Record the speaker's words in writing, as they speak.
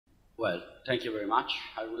Well, thank you very much.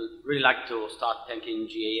 I would really like to start thanking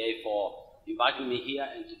GAA for inviting me here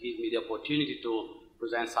and to give me the opportunity to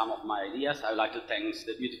present some of my ideas. I would like to thank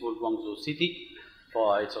the beautiful Guangzhou city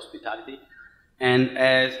for its hospitality. And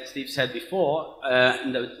as Steve said before,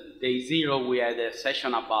 in the day zero we had a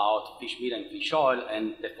session about fish meal and fish oil,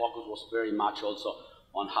 and the focus was very much also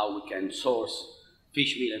on how we can source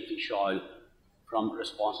fish meal and fish oil from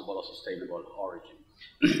responsible or sustainable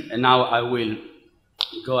origin. And now I will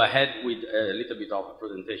go ahead with a little bit of a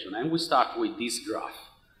presentation, and we start with this graph.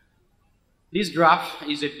 This graph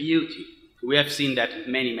is a beauty. We have seen that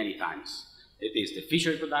many, many times. It is the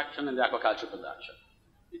fishery production and the aquaculture production.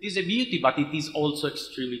 It is a beauty, but it is also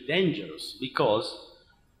extremely dangerous because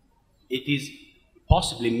it is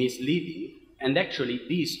possibly misleading, and actually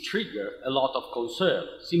these trigger a lot of concern,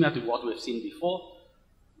 similar to what we've seen before.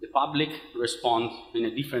 The public responds in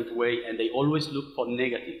a different way, and they always look for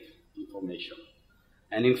negative information.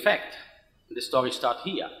 And in fact, the story starts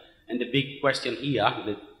here. And the big question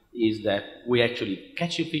here is that we actually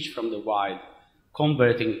catch a fish from the wild,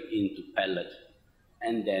 converting into pellet,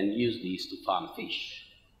 and then use these to farm fish.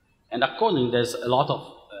 And accordingly, there's a lot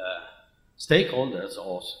of stakeholders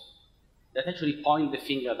also that actually point the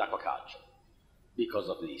finger at aquaculture because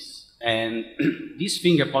of this. And this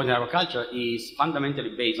finger pointing at aquaculture is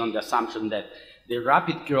fundamentally based on the assumption that the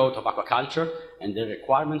rapid growth of aquaculture and the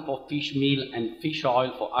requirement for fish meal and fish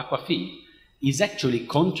oil for aquafeed is actually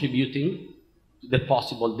contributing to the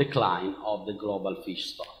possible decline of the global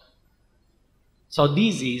fish stock. So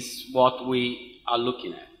this is what we are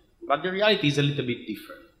looking at. But the reality is a little bit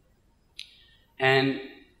different. And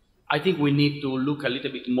I think we need to look a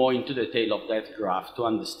little bit more into the detail of that graph to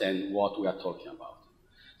understand what we are talking about.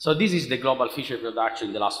 So this is the global fishery production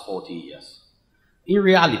in the last 40 years. In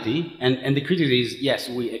reality, and the criticism is, yes,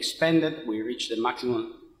 we expanded, we reached the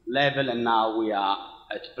maximum level, and now we are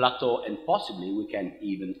at plateau, and possibly we can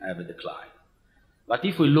even have a decline. But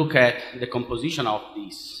if we look at the composition of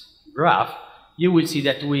this graph, you will see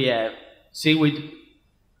that we have seaweed,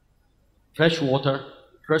 freshwater,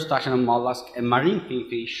 crustacean and mollusk, and marine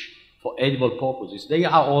finfish for edible purposes. They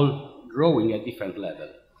are all growing at different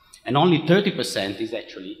levels. And only 30% is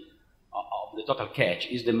actually the total catch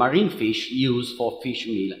is the marine fish used for fish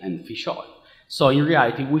meal and fish oil. So in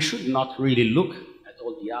reality, we should not really look at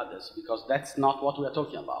all the others because that's not what we are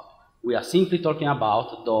talking about. We are simply talking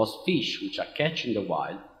about those fish which are catched in the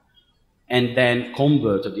wild and then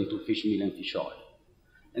converted into fish meal and fish oil.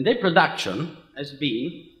 And their production has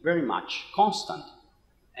been very much constant.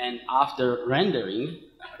 And after rendering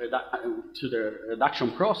to the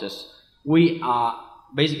reduction process, we are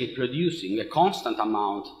basically producing a constant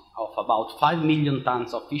amount of about 5 million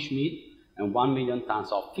tons of fish meal and 1 million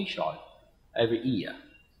tons of fish oil every year.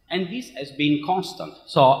 And this has been constant.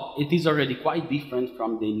 So it is already quite different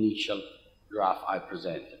from the initial graph I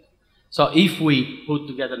presented. So if we put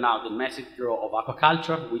together now the massive growth of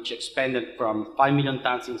aquaculture, which expanded from 5 million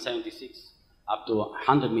tons in '76 up to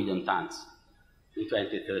 100 million tons in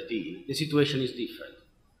 2013, the situation is different.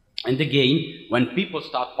 And again, when people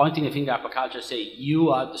start pointing a finger at aquaculture, say, you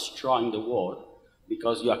are destroying the world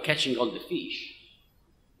because you are catching all the fish,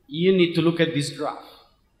 you need to look at this graph.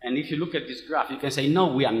 And if you look at this graph, you can say, no,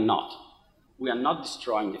 we are not. We are not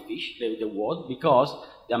destroying the fish, the world, because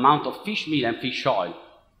the amount of fish meal and fish oil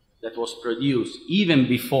that was produced even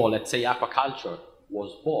before, let's say, aquaculture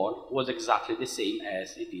was born was exactly the same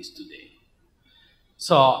as it is today.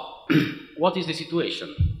 So what is the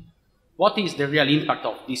situation? What is the real impact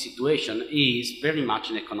of this situation is very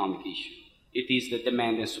much an economic issue. It is the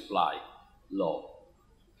demand and supply law.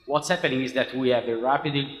 What's happening is that we have a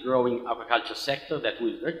rapidly growing aquaculture sector that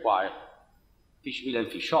will require fish meal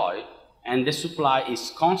and fish oil, and the supply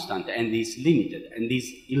is constant and is limited, and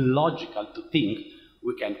it's illogical to think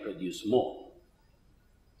we can produce more.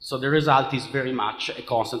 So the result is very much a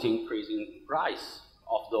constant increasing price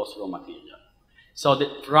of those raw materials. So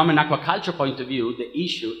from an aquaculture point of view, the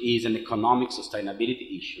issue is an economic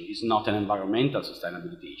sustainability issue. It's not an environmental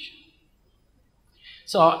sustainability issue.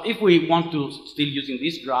 So if we want to still using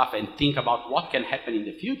this graph and think about what can happen in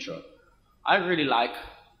the future, I really like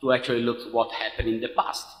to actually look at what happened in the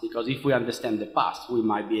past, because if we understand the past, we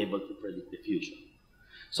might be able to predict the future.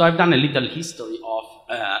 So I've done a little history of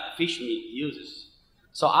fish meal uses.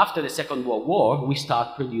 So after the Second World War, we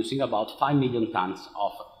start producing about 5 million tons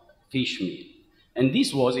of fish meal. And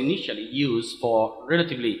this was initially used for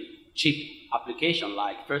relatively cheap application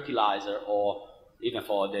like fertilizer or even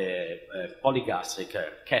for the polygastric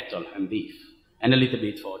cattle and beef, and a little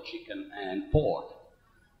bit for chicken and pork.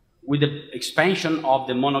 With the expansion of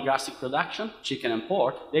the monogastric production, chicken and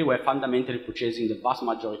pork, they were fundamentally purchasing the vast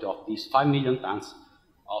majority of these 5 million tons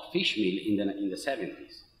of fish meal in the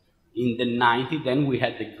 70s. In the 90s, then we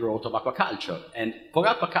had the growth of aquaculture. And for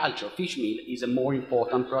aquaculture, fish meal is a more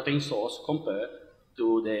important protein source compared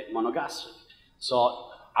to the monogastric. So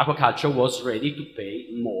aquaculture was ready to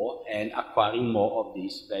pay more and acquiring more of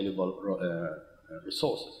these valuable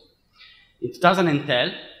resources. In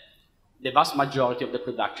 2010, the vast majority of the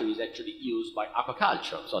production is actually used by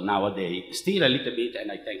aquaculture. So nowadays, still a little bit, and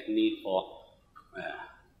I thank Neil for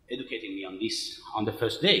educating me on this on the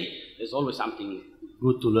first day. There's always something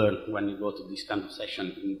good to learn when you go to this kind of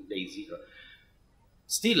session in day 0.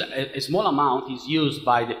 Still, a small amount is used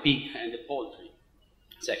by the pig and the poultry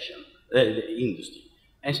section, the industry.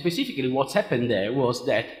 And specifically what's happened there was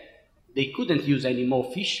that they couldn't use any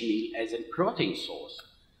more fish meal as a protein source.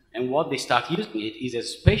 And what they start using it is a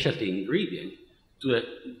specialty ingredient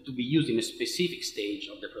to be used in a specific stage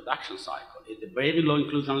of the production cycle. At the very low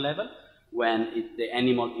inclusion level, when the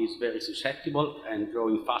animal is very susceptible and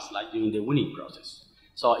growing fast, like during the weaning process.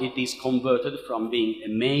 So it is converted from being a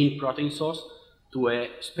main protein source to a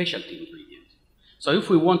specialty ingredient. So if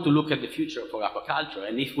we want to look at the future for aquaculture,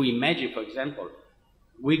 and if we imagine, for example,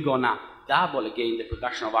 we're gonna double again the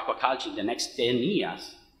production of aquaculture in the next 10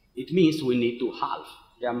 years, it means we need to halve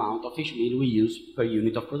the amount of fish meal we use per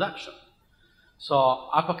unit of production. So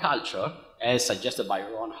aquaculture, as suggested by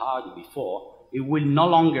Ron Hardy before, it will no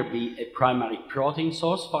longer be a primary protein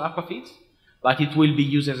source for aquafeeds, but it will be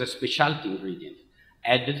used as a specialty ingredient,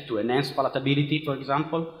 added to enhance palatability, for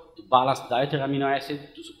example, to balance dietary amino acids,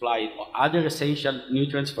 to supply other essential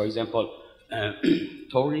nutrients, for example,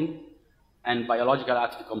 taurine, and biological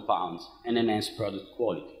active compounds, and enhance product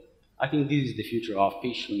quality. I think this is the future of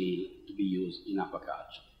fish meal to be used in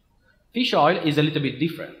aquaculture. Fish oil is a little bit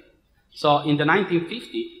different. So in the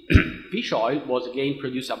 1950s, fish oil was again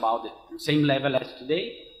produced about the same level as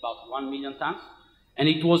today, about 1 million tons, and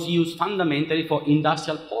it was used fundamentally for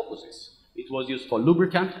industrial purposes. It was used for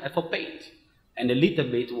lubricant and for paint, and a little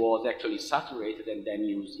bit was actually saturated and then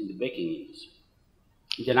used in the baking industry.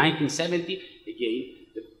 In the 1970s, again,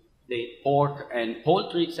 the pork and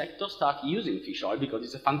poultry sector started using fish oil because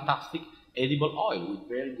it's a fantastic edible oil with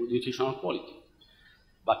very good nutritional quality.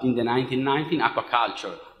 But in the 1990s,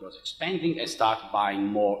 aquaculture was expanding and started buying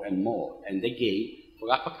more and more. And again, for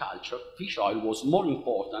aquaculture, fish oil was more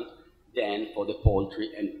important than for the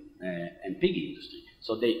poultry and pig industry.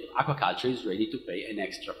 So the aquaculture is ready to pay an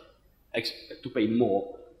extra, to pay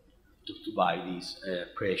more to buy this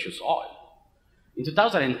precious oil. In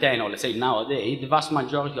 2010, or let's say nowadays, the vast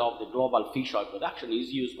majority of the global fish oil production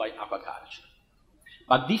is used by aquaculture.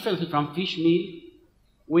 But differently from fish meal,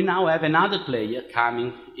 we now have another player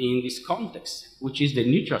coming in this context, which is the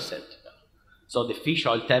nutraceutical. So the fish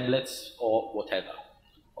oil tablets or whatever,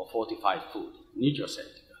 or fortified food,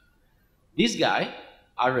 nutraceutical. These guys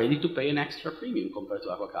are ready to pay an extra premium compared to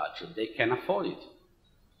aquaculture. They can afford it.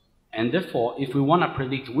 And therefore, if we want to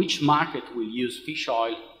predict which market will use fish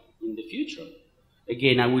oil in the future,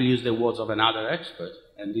 again, I will use the words of another expert,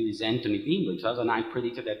 and this is Anthony Bimbo. In 2009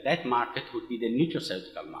 predicted that that market would be the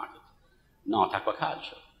nutraceutical market, not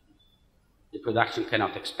aquaculture. The production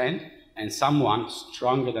cannot expand, and someone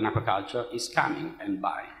stronger than aquaculture is coming and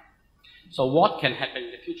buying. So what can happen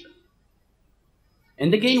in the future?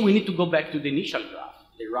 And again, we need to go back to the initial graph,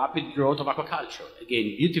 the rapid growth of aquaculture.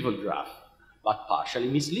 Again, beautiful graph, but partially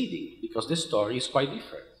misleading, because the story is quite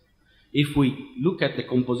different. If we look at the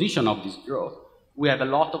composition of this growth, we have a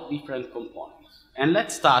lot of different components. And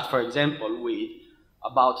let's start, for example, with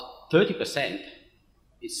about 30%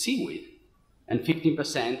 is seaweed, and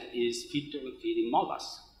 15% is feeding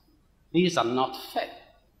mollusks. These are not fed.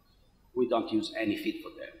 We don't use any feed for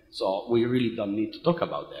them. So we really don't need to talk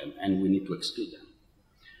about them, and we need to exclude them.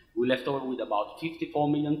 We left over with about 54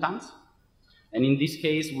 million tons. And in this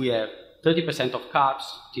case, we have 30% of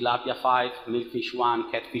carps, tilapia 5, milkfish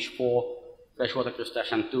 1, catfish 4, freshwater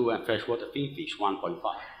crustacean 2, and freshwater finfish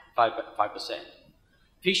 1.5%.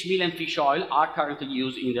 Fish meal and fish oil are currently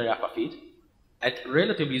used in their aquafeed at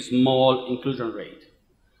relatively small inclusion rate.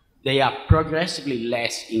 They are progressively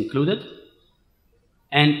less included,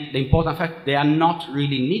 and the important fact, they are not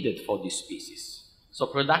really needed for this species. So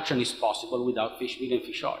production is possible without fish meal and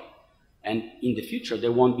fish oil. And in the future,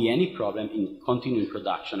 there won't be any problem in continuing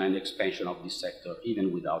production and expansion of this sector,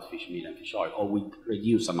 even without fish meal and fish oil, or with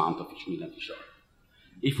reduced amount of fish meal and fish oil.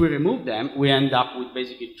 If we remove them, we end up with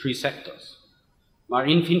basically 3 sectors.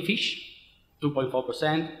 Marine finfish,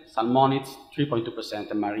 2.4%, salmonids,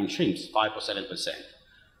 3.2%, and marine shrimps, 5.7%.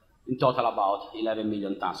 In total, about 11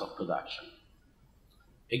 million tons of production.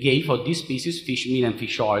 Again, for this species, fish meal and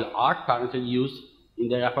fish oil are currently used in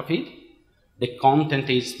their aquafeed. The content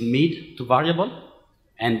is mid to variable,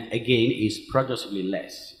 and again is progressively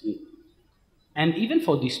less. And even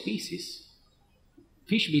for these species,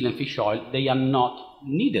 fish meal and fish oil, they are not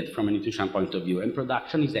needed from a nutritional point of view, and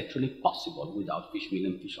production is actually possible without fish meal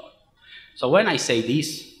and fish oil. So when I say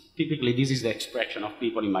this, typically this is the expression of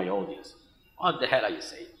people in my audience. What the hell are you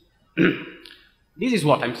saying? This is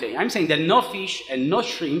what I'm saying. I'm saying that no fish and no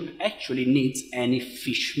shrimp actually needs any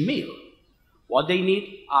fish meal. What they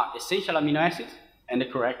need are essential amino acids and the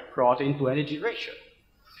correct protein to energy ratio.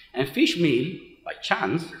 And fish meal, by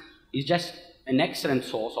chance, is just an excellent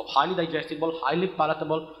source of highly digestible, highly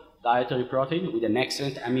palatable dietary protein with an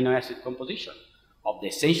excellent amino acid composition of the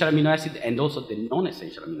essential amino acid and also the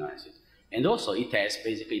non-essential amino acid. And also it has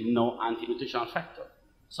basically no anti-nutritional factor.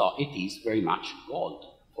 So it is very much gold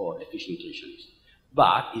for a fish nutritionist.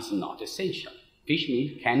 But it's not essential. Fish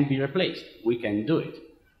meal can be replaced. We can do it.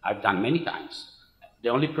 I've done many times. The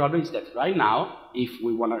only problem is that right now, if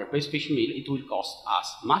we want to replace fish meal, it will cost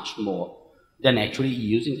us much more than actually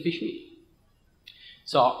using fish meal.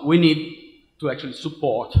 So we need to actually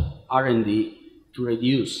support R&D to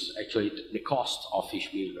reduce actually the cost of fish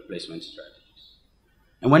meal replacement strategies.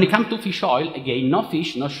 And when it comes to fish oil, again, no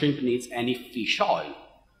fish, no shrimp needs any fish oil.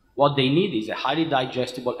 What they need is a highly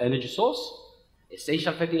digestible energy source,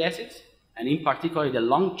 essential fatty acids, and in particular the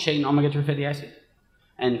long-chain omega-3 fatty acid.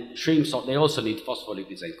 And shrimps, they also need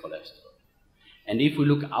phospholipids and cholesterol. And if we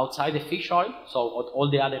look outside the fish oil, so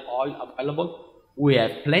all the other oil available, we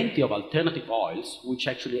have plenty of alternative oils which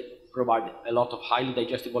actually provide a lot of highly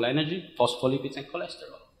digestible energy, phospholipids and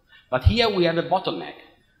cholesterol. But here we have a bottleneck.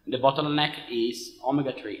 The bottleneck is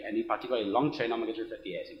omega-3, and in particular long-chain omega-3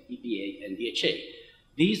 fatty acid, EPA and DHA.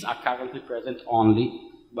 These are currently present only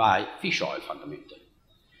by fish oil, fundamentally.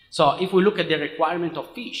 So if we look at the requirement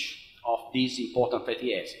of fish, of these important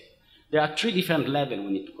fatty acids, there are three different levels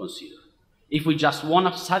we need to consider. If we just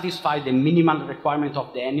want to satisfy the minimal requirement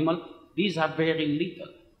of the animal, these are very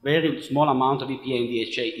little. Very small amount of EPA and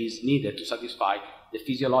DHA is needed to satisfy the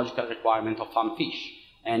physiological requirement of farm fish,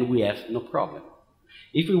 and we have no problem.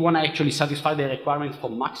 If we want to actually satisfy the requirement for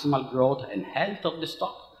maximal growth and health of the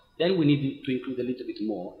stock, then we need to include a little bit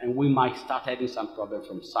more, and we might start having some problems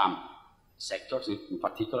from some sectors in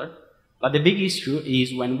particular. But the big issue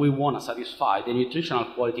is when we want to satisfy the nutritional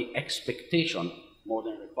quality expectation more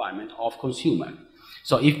than requirement of consumer.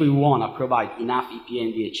 So if we want to provide enough EPA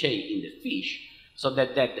and DHA in the fish, so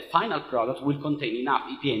that the final product will contain enough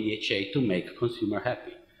EPA and DHA to make consumer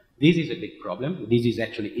happy. This is a big problem. This is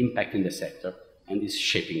actually impacting the sector and is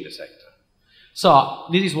shaping the sector. So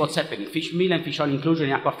this is what's happening. Fish meal and fish oil inclusion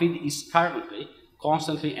in aquafeed is currently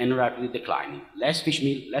constantly and rapidly declining. Less fish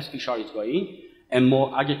meal, less fish oil is going in, and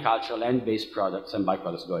more agricultural land-based products and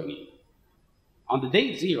byproducts going in. On the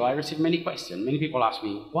day zero, I received many questions. Many people ask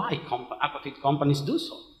me, why aquafeed companies do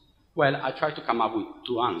so? Well, I try to come up with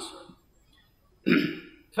two answers.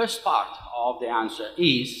 First part of the answer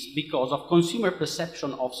is because of consumer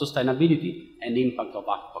perception of sustainability and impact of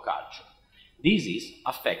aquaculture. This is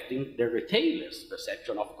affecting the retailers'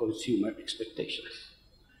 perception of consumer expectations.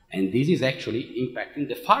 And this is actually impacting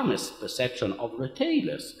the farmers' perception of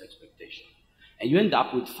retailers' expectations. And you end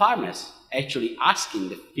up with farmers actually asking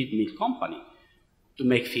the feed meal company to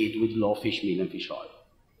make feed with low fish meal and fish oil.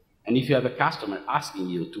 And if you have a customer asking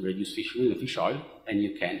you to reduce fish meal and fish oil, and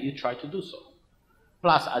you can, you try to do so.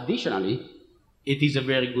 Plus, additionally, it is a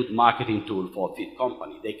very good marketing tool for a feed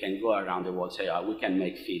company. They can go around the world and say, oh, we can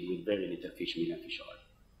make feed with very little fish meal and fish oil.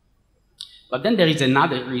 But then there is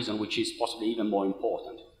another reason which is possibly even more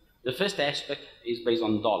important. The first aspect is based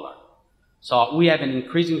on dollar. So we have an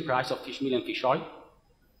increasing price of fish meal and fish oil.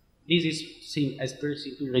 This is seen as very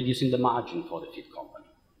simply reducing the margin for the feed company.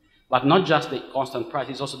 But not just the constant price,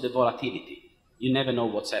 it's also the volatility. You never know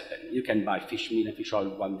what's happening. You can buy fish meal and fish oil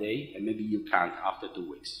one day, and maybe you can't after 2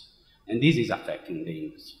 weeks. And this is affecting the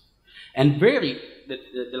industry. And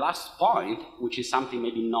the last point, which is something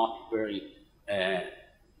maybe not very,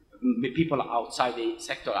 people outside the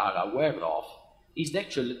sector are aware of, is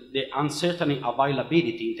actually the uncertain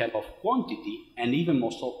availability in terms of quantity and even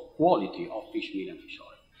more so quality of fish meal and fish oil.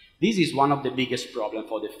 This is one of the biggest problems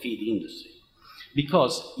for the feed industry.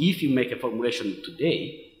 Because if you make a formulation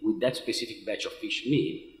today with that specific batch of fish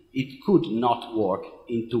meal, it could not work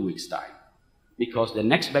in 2 weeks' time. Because the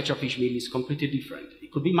next batch of fish meal is completely different.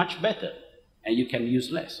 It could be much better, and you can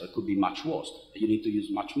use less, or it could be much worse, and you need to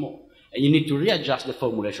use much more. And you need to readjust the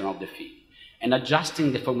formulation of the feed. And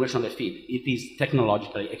adjusting the formulation of the feed, it is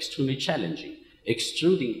technologically extremely challenging.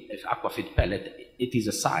 Extruding an aquafeed pellet, it is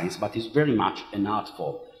a science, but it's very much an art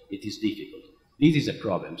form. It is difficult. This is a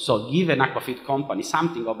problem. So give an aquafeed company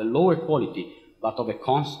something of a lower quality, but of a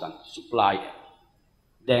constant supply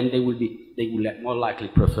then they will more likely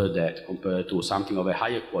prefer that compared to something of a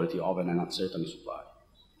higher quality of an uncertain supply.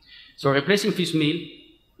 So replacing fish meal,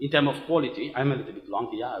 in terms of quality, I'm a little bit long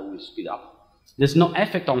here, I will speed up. There's no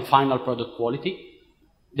effect on final product quality.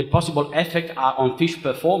 The possible effects are on fish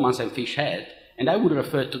performance and fish health, and I would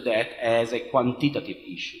refer to that as a quantitative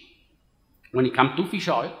issue. When it comes to fish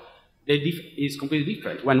oil, it's completely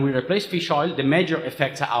different. When we replace fish oil, the major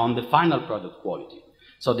effects are on the final product quality.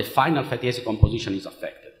 So the final fatty acid composition is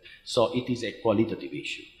affected. So it is a qualitative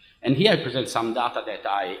issue. And here I present some data that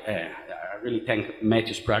I really thank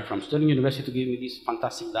Matthew Sprague from Stirling University to give me this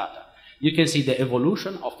fantastic data. You can see the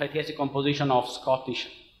evolution of fatty acid composition of Scottish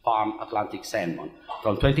farm Atlantic salmon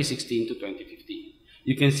from 2016 to 2015.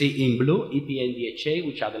 You can see in blue EPA and DHA,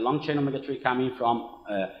 which are the long-chain omega-3 coming from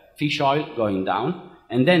fish oil going down,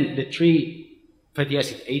 and then the three fatty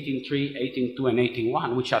acids, 18.3, 18.2, and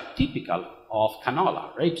 18.1, which are typical of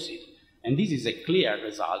canola, rapeseed. And this is a clear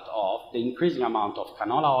result of the increasing amount of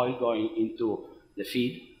canola oil going into the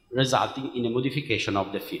feed, resulting in a modification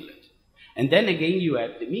of the fillet. And then again, you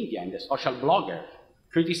have the media and the social blogger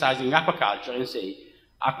criticizing aquaculture and say,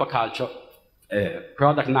 aquaculture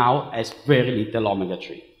product now has very little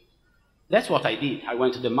omega-3. That's what I did. I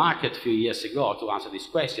went to the market a few years ago to answer this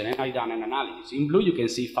question, and I done an analysis. In blue, you can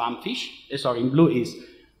see farm fish. In blue is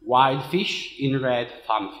wild fish, in red,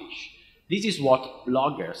 farm fish. This is what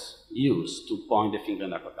bloggers use to point the finger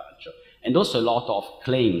in aquaculture, and also a lot of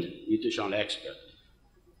claimed nutritional experts.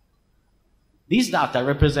 These data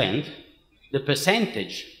represent the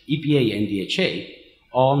percentage EPA and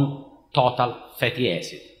DHA on total fatty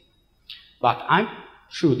acid. But I'm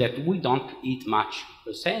sure that we don't eat much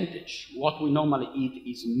percentage. What we normally eat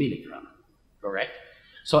is milligram, correct?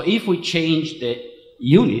 So if we change the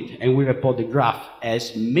unit and we report the graph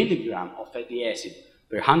as milligram of fatty acid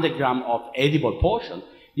per 100 gram of edible portion,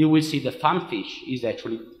 you will see the farm fish is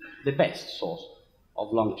actually the best source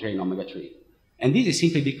of long-chain omega-3. And this is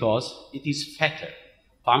simply because it is fatter.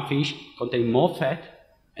 Farm fish contain more fat,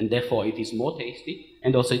 and therefore it is more tasty,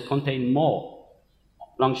 and also it contains more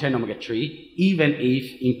long-chain omega-3, even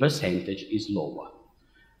if in percentage is lower.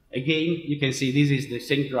 Again, you can see this is the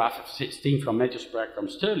same graph seen from Matthew Sprague from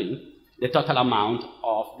Stirling, the total amount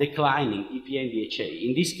of declining EPA and DHA,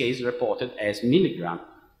 in this case reported as milligram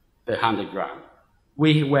per 100 gram.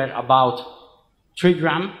 We were about 3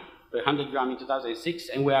 gram per 100 gram in 2006,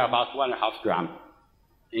 and we are about 1.5 gram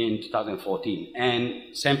in 2014.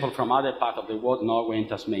 And samples from other parts of the world, Norway and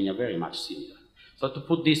Tasmania, very much similar. So to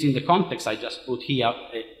put this in the context, I just put here,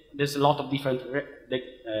 there's a lot of different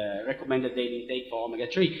recommended daily intake for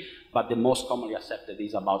omega-3, but the most commonly accepted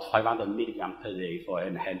is about 500 milligrams per day for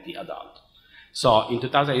a healthy adult. So in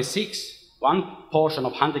 2006, one portion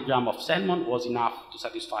of 100 grams of salmon was enough to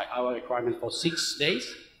satisfy our requirement for 6 days.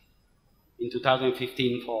 In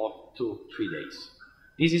 2015, for 2-3 days.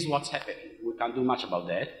 This is what's happening. We can't do much about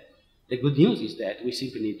that. The good news is that we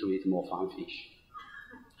simply need to eat more farm fish.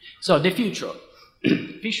 So the future,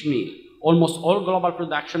 fish meal. Almost all global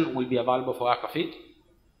production will be available for aquafeed.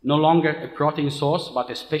 No longer a protein source, but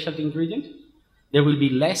a specialty ingredient. There will be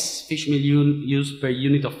less fish meal used per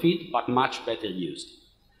unit of feed, but much better used.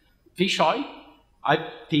 Fish oil, I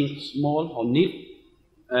think small or nil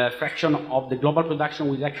fraction of the global production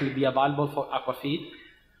will actually be available for aquafeed,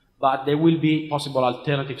 but there will be possible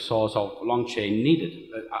alternative source of long chain needed,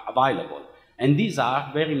 available. And these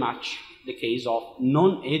are very much the case of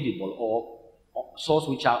non-edible or sources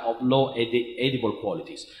which are of low edible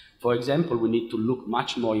qualities. For example, we need to look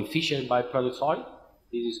much more in fish and byproduct oil.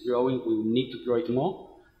 This is growing, we need to grow it more.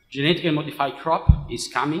 Genetically modified crop is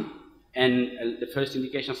coming, and the first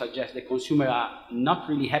indication suggests that consumers are not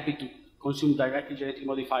really happy to consume directly genetically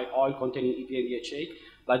modified oil containing EPA and DHA,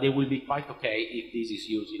 but they will be quite okay if this is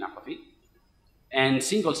used in aquafeed. And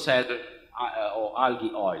single cell or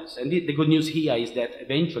algae oils. And the good news here is that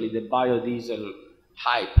eventually the biodiesel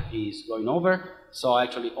hype is going over. So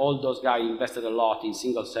actually all those guys invested a lot in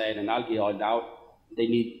single cell and algae oil. Now they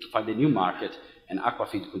need to find a new market, and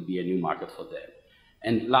aquafeed could be a new market for them.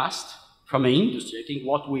 And last, from an industry, I think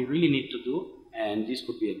what we really need to do, and this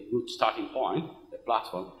could be a good starting point, the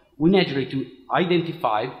platform, we need to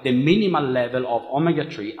identify the minimal level of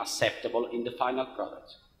omega-3 acceptable in the final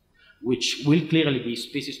product, which will clearly be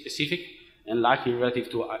species specific and likely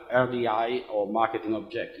relative to RDI or marketing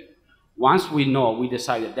objective. Once we know, we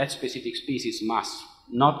decide that that specific species must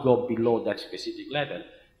not go below that specific level,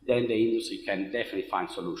 then the industry can definitely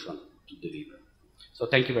find solution to deliver. So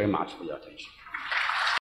thank you very much for your attention.